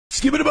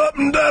Skip it up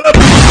and down up.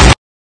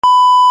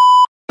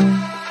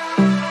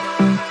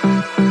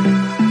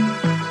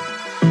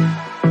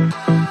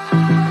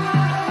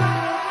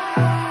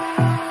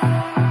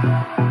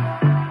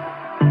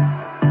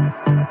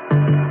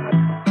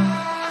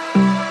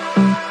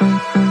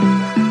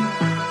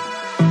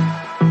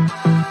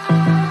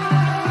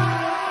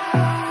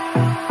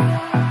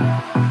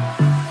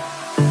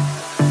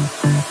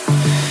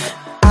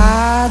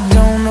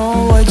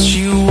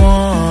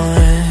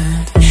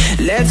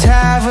 Let's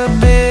have a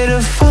bit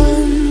of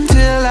fun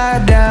till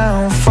I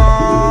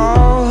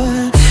downfall.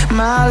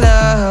 My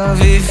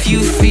love, if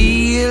you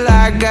feel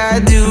like I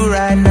do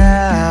right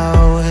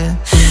now,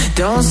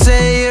 don't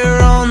say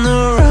you're on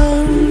the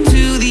run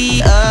to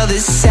the other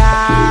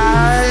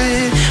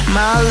side,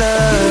 my love.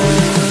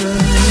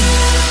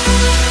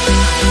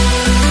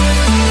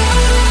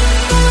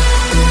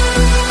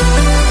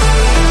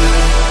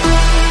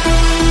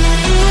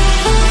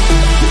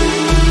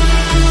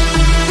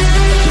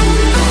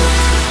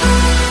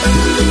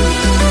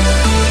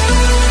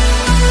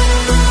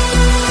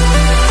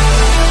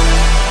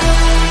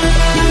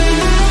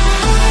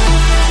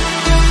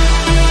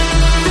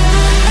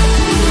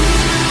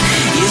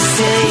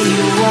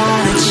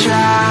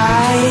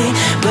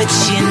 But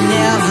you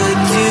never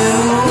do.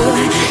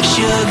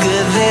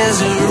 Sugar, there's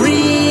a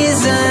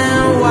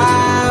reason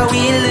why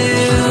we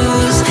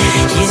lose.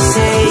 You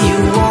say you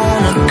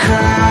wanna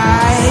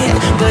cry,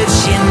 but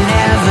you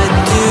never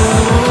do.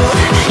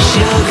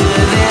 Sugar,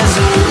 there's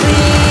a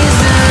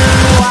reason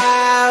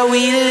why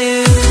we lose.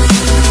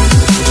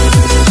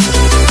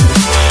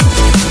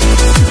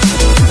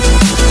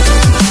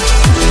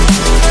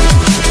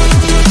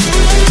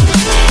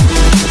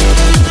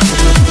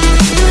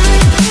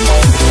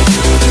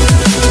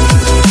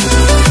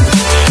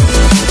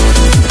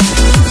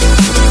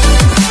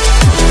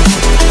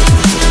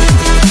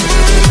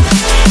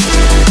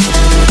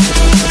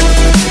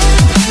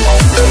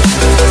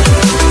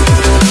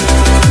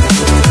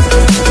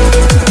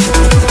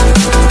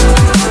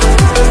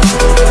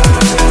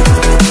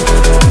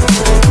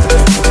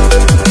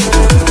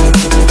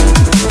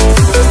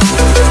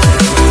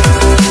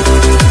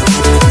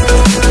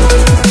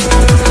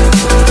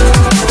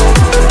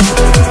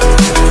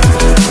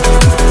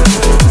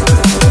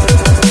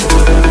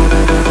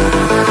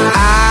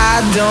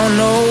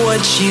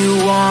 You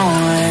want.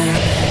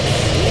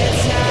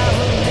 Let's have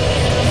a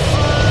bit of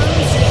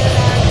fun till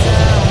I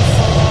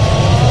downfall.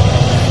 My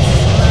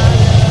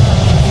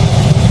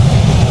love,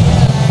 if you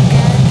feel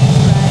like I do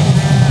right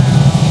now,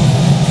 don't say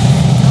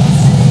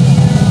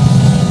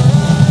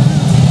you're on the run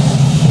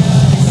to the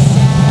other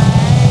side,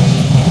 my love.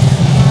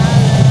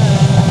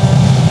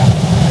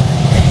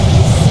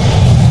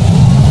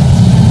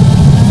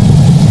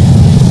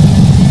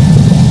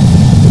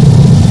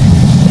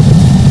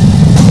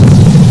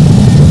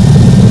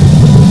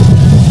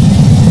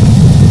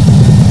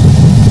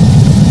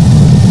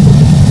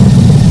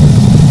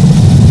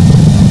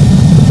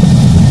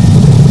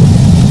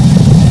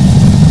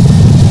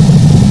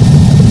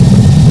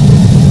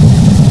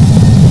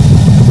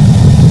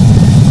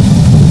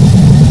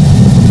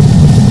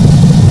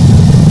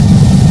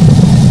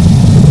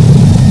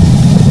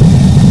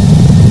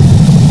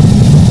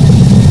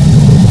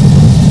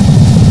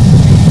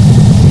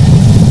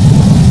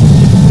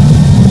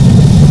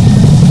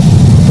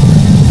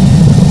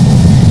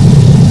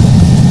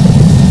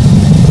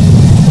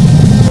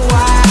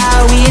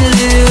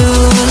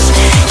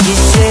 You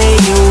say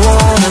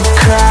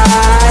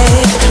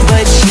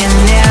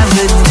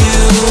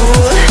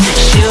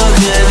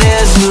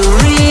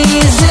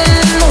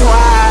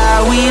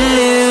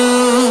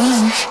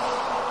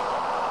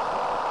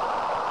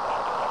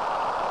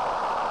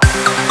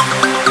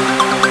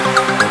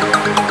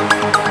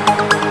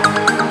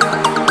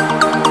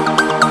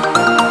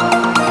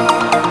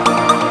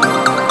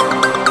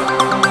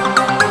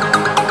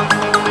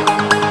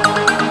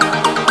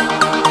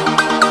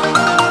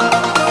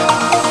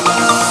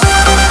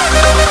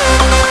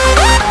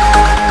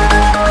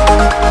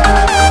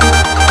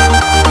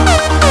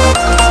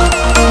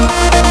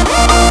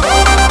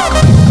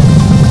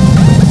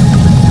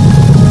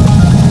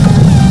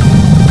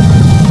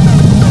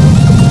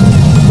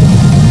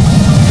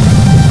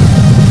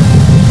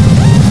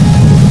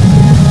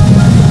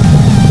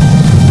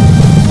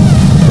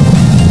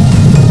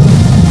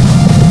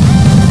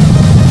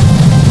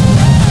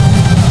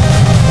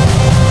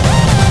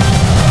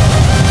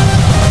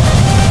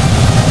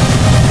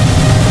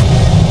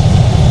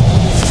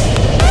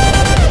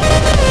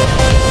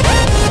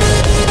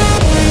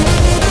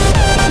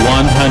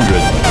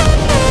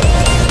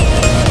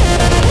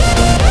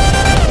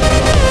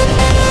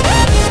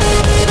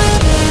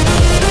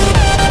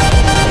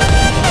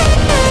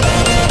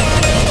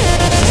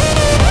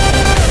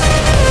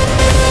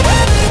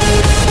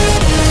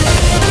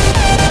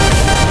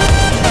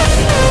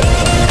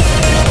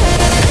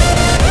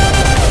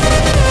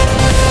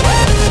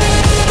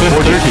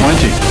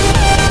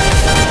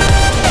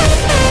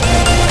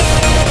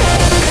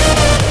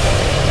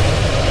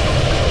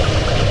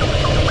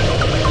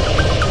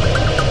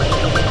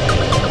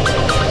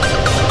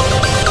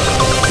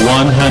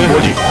 100,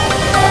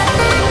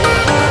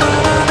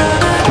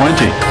 20,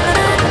 100,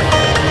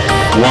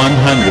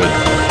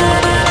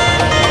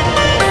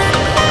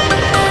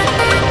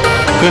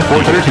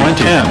 50, 30,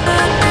 10,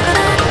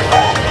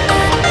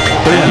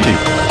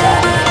 30,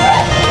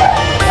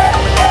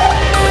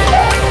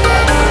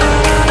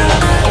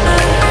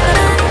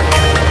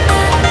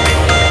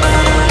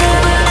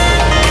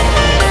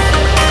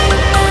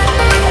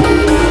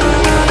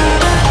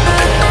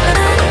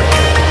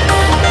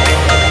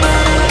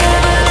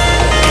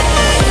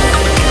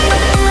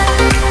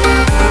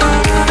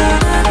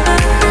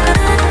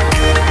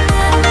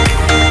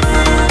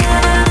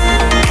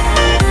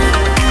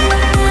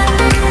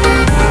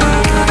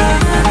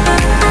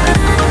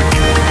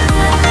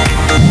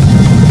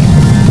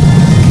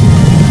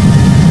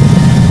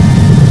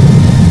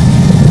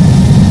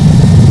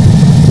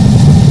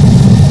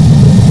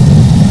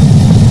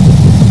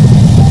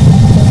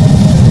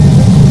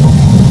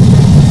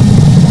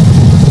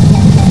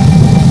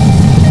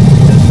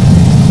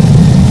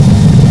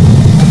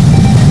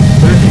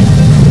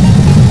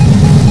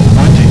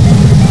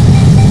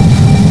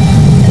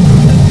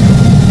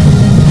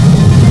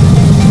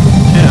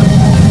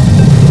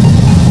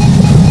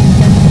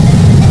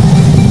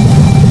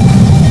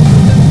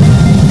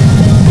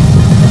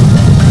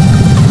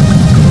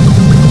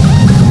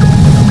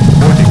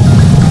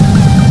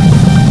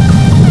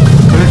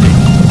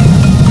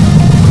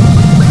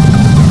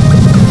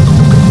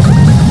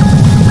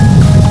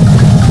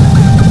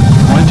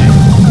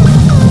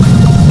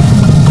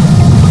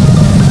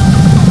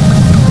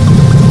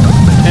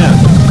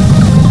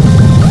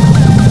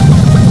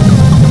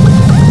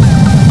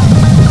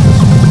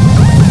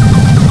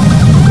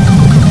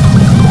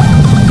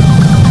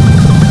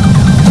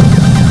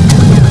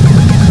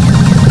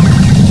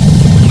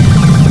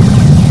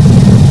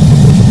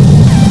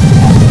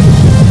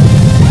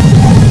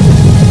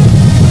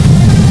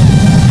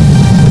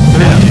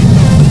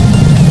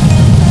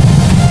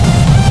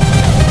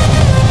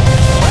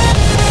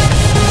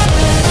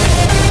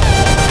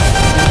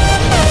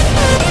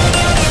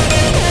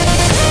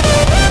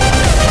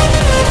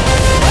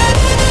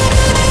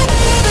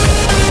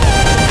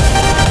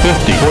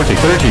 50, 40,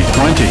 30,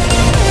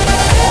 20.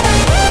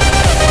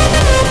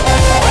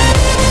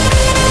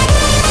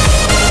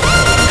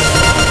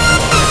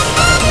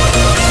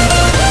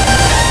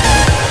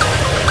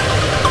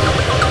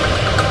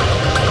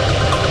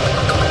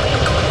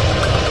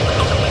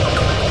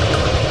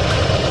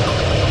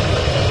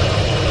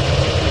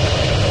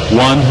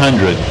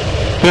 $100,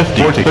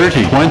 50, 40,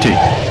 30,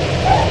 20.